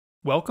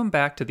Welcome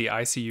back to the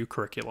ICU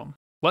curriculum.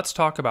 Let's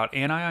talk about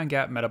anion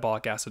gap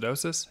metabolic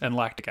acidosis and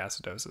lactic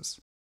acidosis.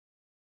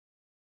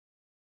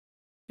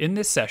 In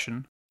this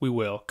session, we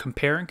will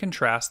compare and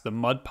contrast the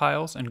mud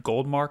piles and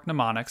GOLDMARK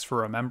mnemonics for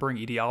remembering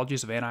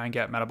etiologies of anion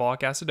gap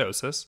metabolic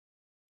acidosis,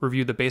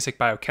 review the basic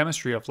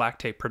biochemistry of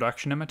lactate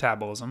production and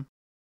metabolism,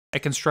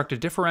 and construct a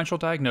differential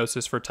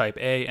diagnosis for type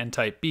A and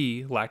type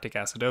B lactic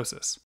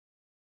acidosis.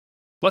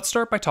 Let's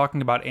start by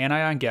talking about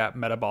anion gap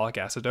metabolic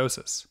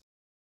acidosis.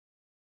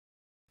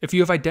 If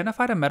you have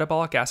identified a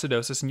metabolic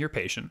acidosis in your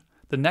patient,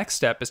 the next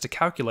step is to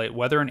calculate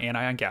whether an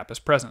anion gap is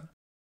present.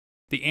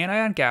 The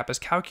anion gap is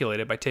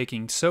calculated by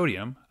taking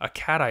sodium, a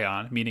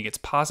cation meaning it's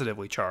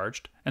positively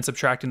charged, and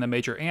subtracting the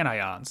major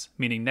anions,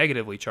 meaning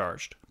negatively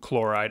charged,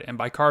 chloride and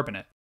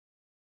bicarbonate.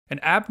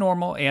 An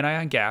abnormal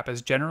anion gap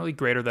is generally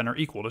greater than or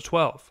equal to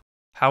 12.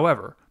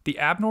 However, the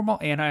abnormal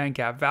anion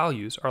gap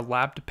values are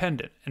lab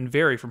dependent and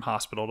vary from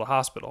hospital to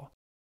hospital.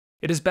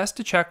 It is best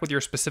to check with your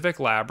specific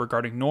lab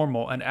regarding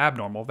normal and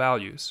abnormal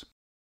values.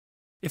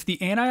 If the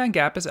anion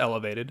gap is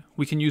elevated,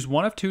 we can use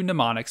one of two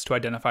mnemonics to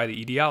identify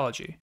the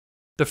etiology.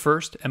 The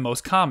first and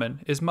most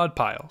common is mud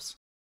piles.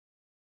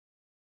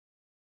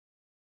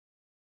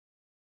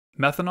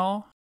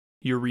 Methanol,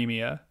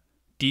 uremia,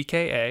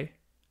 DKA,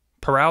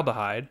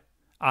 paraldehyde,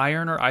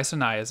 iron or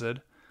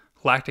isoniazid,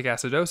 lactic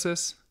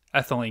acidosis,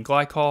 ethylene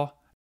glycol,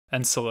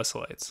 and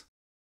salicylates.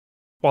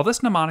 While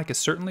this mnemonic is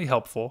certainly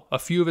helpful, a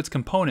few of its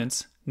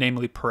components,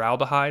 namely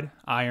paraldehyde,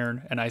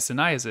 iron, and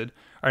isoniazid,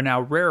 are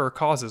now rarer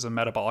causes of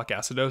metabolic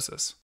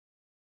acidosis.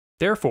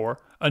 Therefore,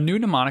 a new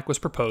mnemonic was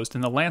proposed in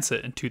the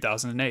Lancet in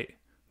 2008,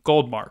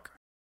 GOLDMARK.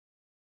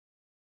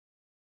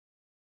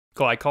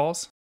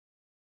 Glycols,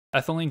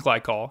 ethylene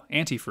glycol,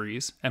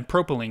 antifreeze, and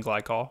propylene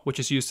glycol, which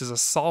is used as a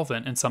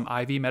solvent in some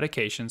IV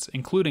medications,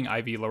 including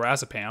IV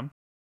lorazepam,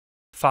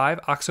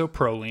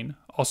 5-oxoproline,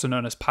 also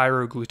known as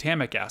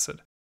pyroglutamic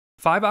acid.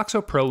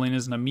 5-oxoproline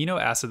is an amino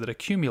acid that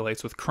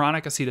accumulates with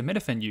chronic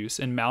acetaminophen use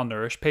in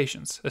malnourished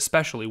patients,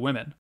 especially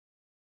women.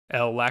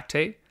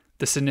 L-lactate,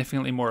 the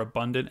significantly more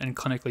abundant and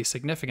clinically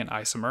significant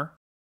isomer.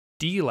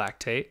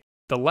 D-lactate,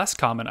 the less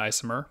common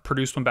isomer,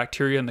 produced when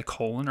bacteria in the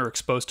colon are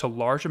exposed to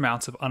large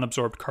amounts of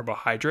unabsorbed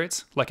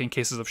carbohydrates, like in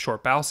cases of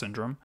short bowel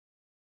syndrome.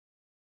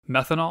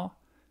 Methanol,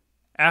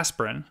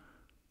 aspirin,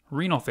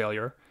 renal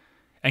failure,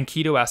 and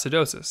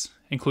ketoacidosis,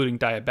 including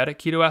diabetic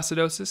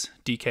ketoacidosis,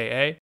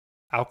 DKA,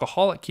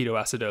 alcoholic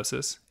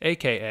ketoacidosis,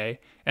 aka,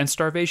 and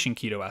starvation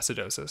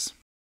ketoacidosis.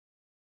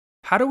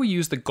 How do we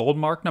use the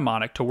GOLDMARK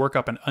mnemonic to work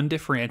up an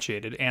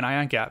undifferentiated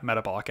anion gap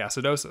metabolic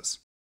acidosis?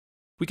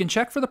 We can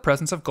check for the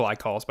presence of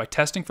glycols by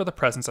testing for the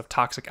presence of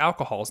toxic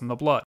alcohols in the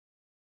blood.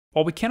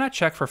 While we cannot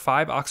check for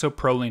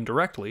 5-oxoproline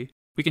directly,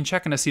 we can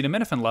check an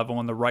acetaminophen level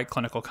in the right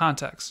clinical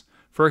context.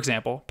 For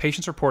example,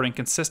 patients reporting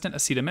consistent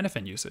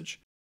acetaminophen usage.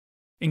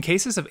 In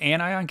cases of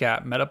anion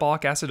gap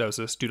metabolic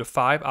acidosis due to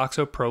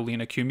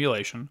 5-oxoproline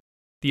accumulation,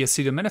 the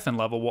acetaminophen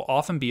level will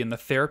often be in the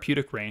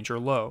therapeutic range or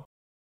low.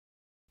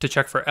 To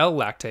check for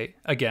L-lactate,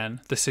 again,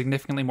 the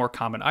significantly more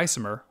common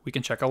isomer, we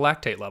can check a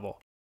lactate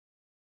level.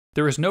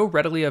 There is no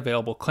readily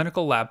available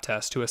clinical lab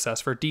test to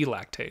assess for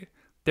D-lactate.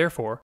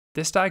 Therefore,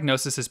 this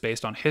diagnosis is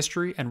based on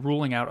history and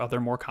ruling out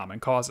other more common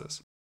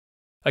causes.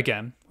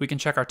 Again, we can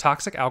check our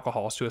toxic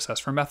alcohols to assess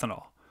for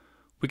methanol.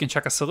 We can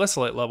check a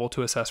salicylate level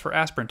to assess for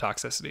aspirin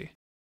toxicity.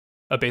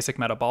 A basic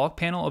metabolic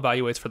panel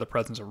evaluates for the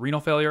presence of renal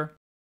failure.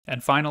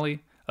 And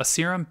finally, a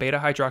serum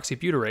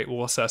beta-hydroxybutyrate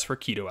will assess for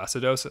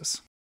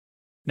ketoacidosis.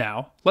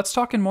 Now, let's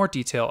talk in more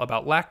detail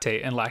about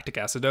lactate and lactic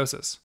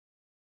acidosis.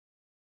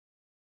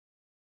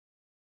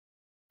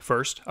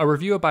 First, a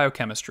review of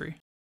biochemistry.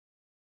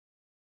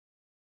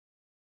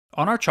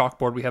 On our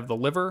chalkboard, we have the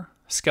liver,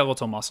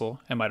 skeletal muscle,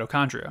 and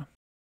mitochondria.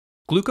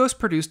 Glucose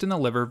produced in the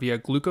liver via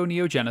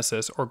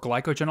gluconeogenesis or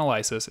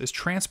glycogenolysis is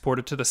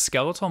transported to the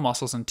skeletal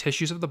muscles and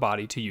tissues of the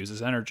body to use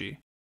as energy.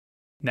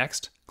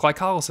 Next,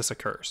 glycolysis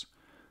occurs.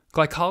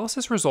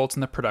 Glycolysis results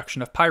in the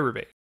production of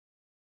pyruvate.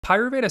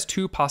 Pyruvate has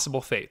two possible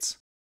fates.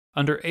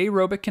 Under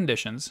aerobic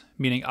conditions,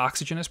 meaning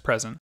oxygen is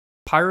present,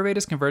 pyruvate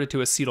is converted to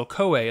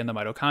acetyl-CoA in the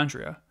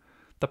mitochondria.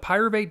 The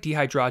pyruvate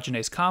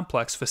dehydrogenase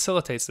complex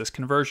facilitates this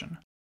conversion.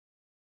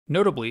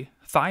 Notably,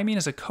 thiamine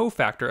is a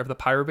cofactor of the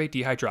pyruvate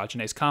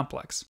dehydrogenase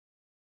complex.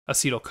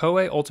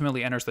 Acetyl-CoA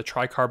ultimately enters the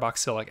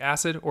tricarboxylic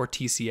acid or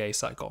TCA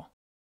cycle.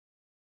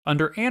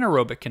 Under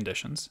anaerobic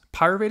conditions,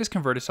 pyruvate is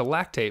converted to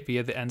lactate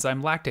via the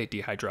enzyme lactate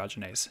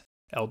dehydrogenase,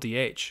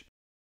 LDH.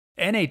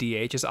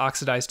 NADH is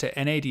oxidized to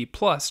NAD+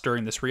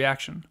 during this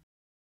reaction.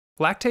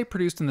 Lactate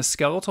produced in the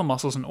skeletal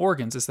muscles and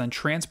organs is then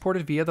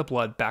transported via the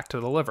blood back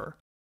to the liver.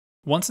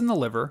 Once in the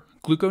liver,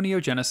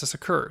 gluconeogenesis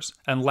occurs,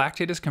 and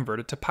lactate is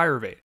converted to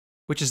pyruvate,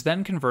 which is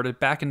then converted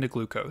back into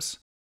glucose.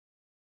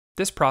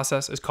 This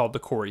process is called the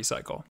Cori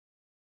cycle.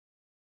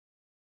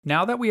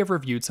 Now that we have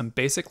reviewed some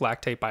basic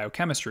lactate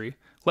biochemistry,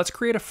 let's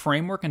create a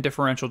framework and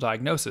differential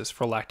diagnosis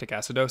for lactic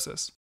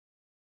acidosis.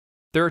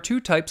 There are two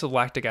types of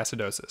lactic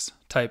acidosis,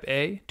 type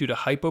A due to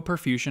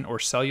hypoperfusion or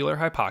cellular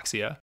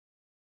hypoxia,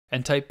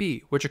 and type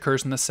B, which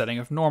occurs in the setting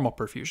of normal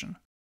perfusion.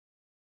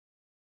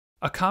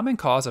 A common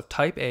cause of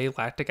type A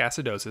lactic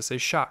acidosis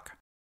is shock.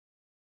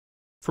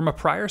 From a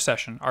prior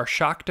session, our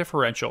shock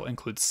differential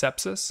includes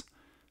sepsis,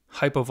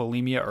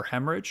 hypovolemia or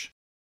hemorrhage,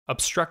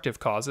 obstructive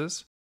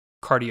causes,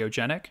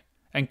 cardiogenic,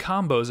 and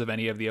combos of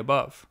any of the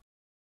above.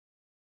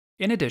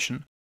 In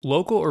addition,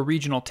 local or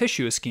regional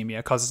tissue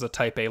ischemia causes a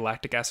type A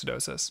lactic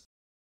acidosis.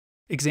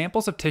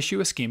 Examples of tissue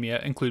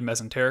ischemia include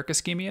mesenteric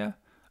ischemia,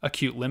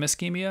 acute limb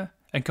ischemia,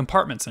 and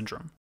compartment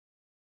syndrome.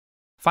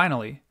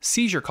 Finally,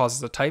 seizure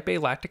causes a type A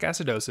lactic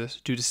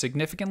acidosis due to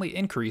significantly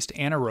increased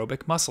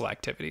anaerobic muscle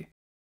activity.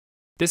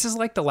 This is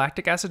like the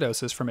lactic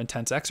acidosis from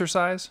intense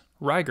exercise,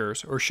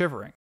 rigors, or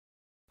shivering.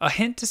 A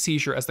hint to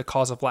seizure as the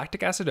cause of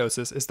lactic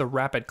acidosis is the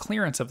rapid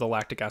clearance of the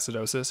lactic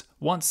acidosis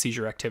once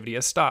seizure activity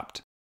is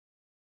stopped.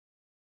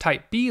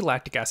 Type B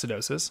lactic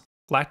acidosis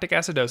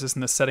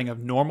in the setting of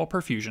normal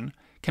perfusion,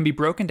 can be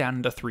broken down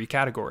into three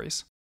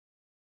categories: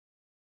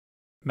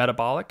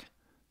 metabolic,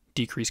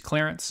 decreased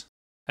clearance,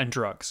 and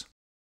drugs.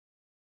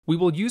 We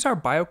will use our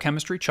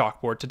biochemistry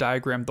chalkboard to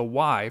diagram the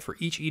why for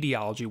each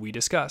etiology we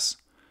discuss.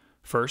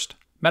 First,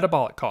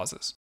 metabolic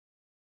causes.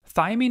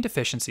 Thiamine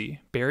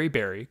deficiency,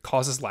 beriberi,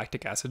 causes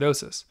lactic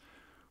acidosis.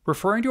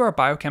 Referring to our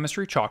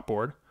biochemistry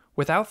chalkboard,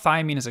 without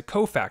thiamine as a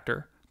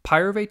cofactor,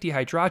 pyruvate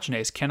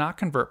dehydrogenase cannot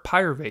convert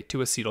pyruvate to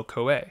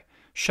acetyl-CoA,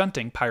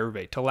 shunting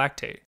pyruvate to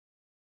lactate.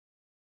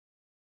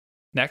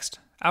 Next,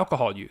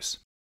 alcohol use.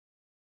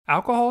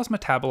 Alcohol is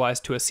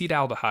metabolized to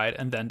acetaldehyde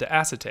and then to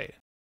acetate.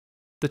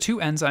 The two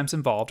enzymes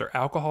involved are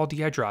alcohol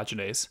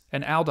dehydrogenase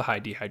and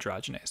aldehyde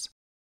dehydrogenase,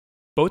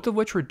 both of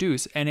which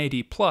reduce NAD+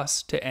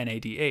 to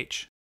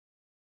NADH.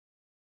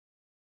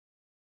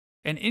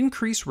 An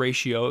increased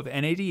ratio of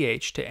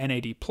NADH to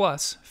NAD+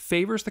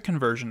 favors the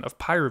conversion of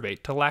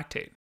pyruvate to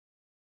lactate.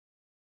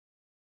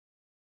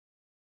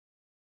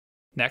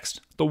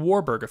 Next, the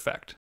Warburg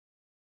effect.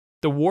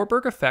 The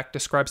Warburg effect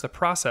describes the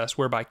process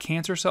whereby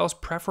cancer cells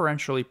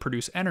preferentially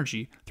produce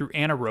energy through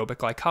anaerobic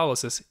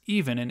glycolysis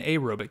even in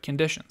aerobic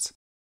conditions.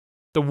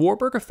 The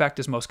Warburg effect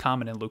is most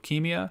common in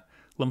leukemia,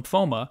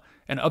 lymphoma,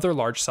 and other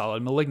large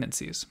solid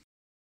malignancies.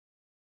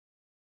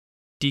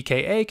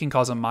 DKA can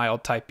cause a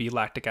mild type B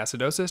lactic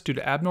acidosis due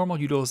to abnormal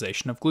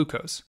utilization of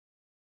glucose.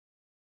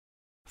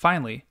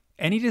 Finally,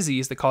 any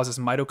disease that causes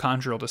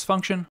mitochondrial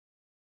dysfunction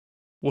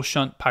will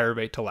shunt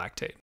pyruvate to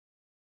lactate.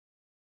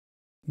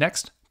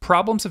 Next,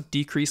 problems of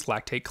decreased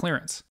lactate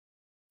clearance.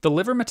 The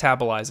liver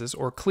metabolizes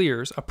or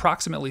clears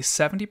approximately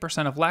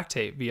 70% of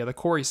lactate via the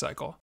Cori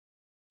cycle.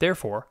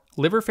 Therefore,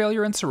 liver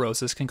failure and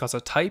cirrhosis can cause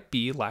a type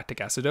B lactic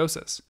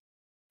acidosis.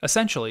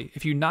 Essentially,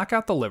 if you knock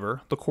out the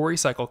liver, the Cori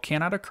cycle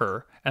cannot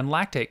occur and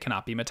lactate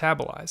cannot be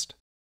metabolized.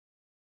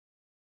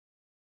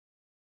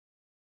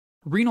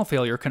 Renal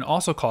failure can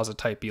also cause a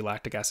type B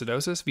lactic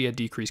acidosis via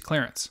decreased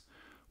clearance.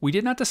 We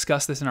did not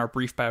discuss this in our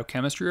brief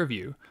biochemistry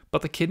review,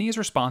 but the kidney is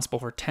responsible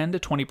for 10 to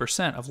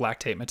 20% of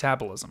lactate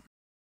metabolism.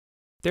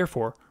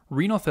 Therefore,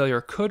 renal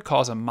failure could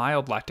cause a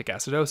mild lactic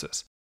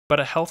acidosis, but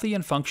a healthy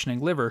and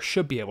functioning liver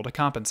should be able to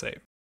compensate.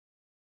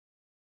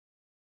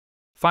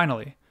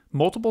 Finally,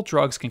 multiple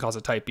drugs can cause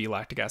a type B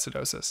lactic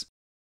acidosis.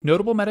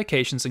 Notable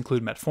medications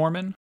include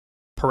metformin,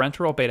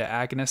 parenteral beta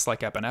agonists like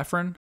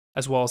epinephrine,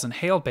 as well as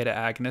inhaled beta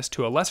agonists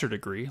to a lesser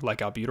degree like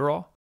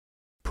albuterol,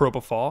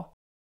 propofol,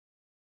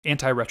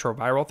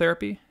 antiretroviral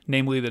therapy,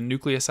 namely the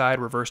nucleoside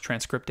reverse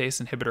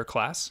transcriptase inhibitor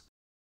class,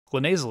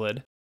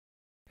 linezolid,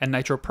 and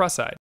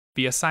nitroprusside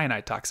via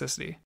cyanide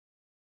toxicity.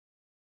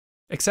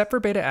 Except for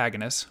beta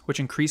agonists, which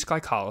increase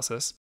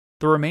glycolysis,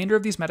 the remainder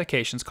of these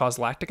medications cause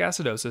lactic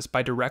acidosis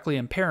by directly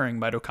impairing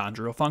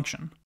mitochondrial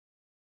function.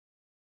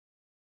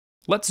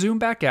 Let's zoom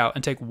back out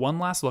and take one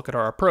last look at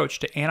our approach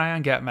to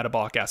anion gap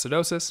metabolic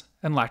acidosis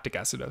and lactic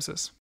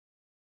acidosis.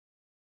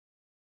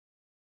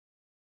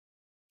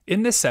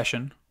 In this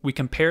session, we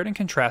compared and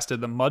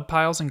contrasted the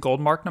Mudpiles and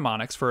GOLDMARK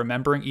mnemonics for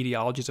remembering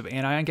etiologies of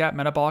anion gap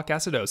metabolic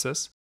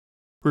acidosis,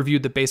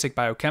 reviewed the basic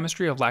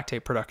biochemistry of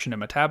lactate production and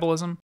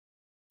metabolism,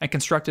 and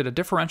constructed a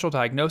differential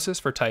diagnosis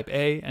for type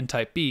A and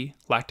type B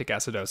lactic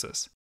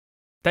acidosis.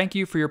 Thank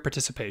you for your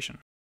participation.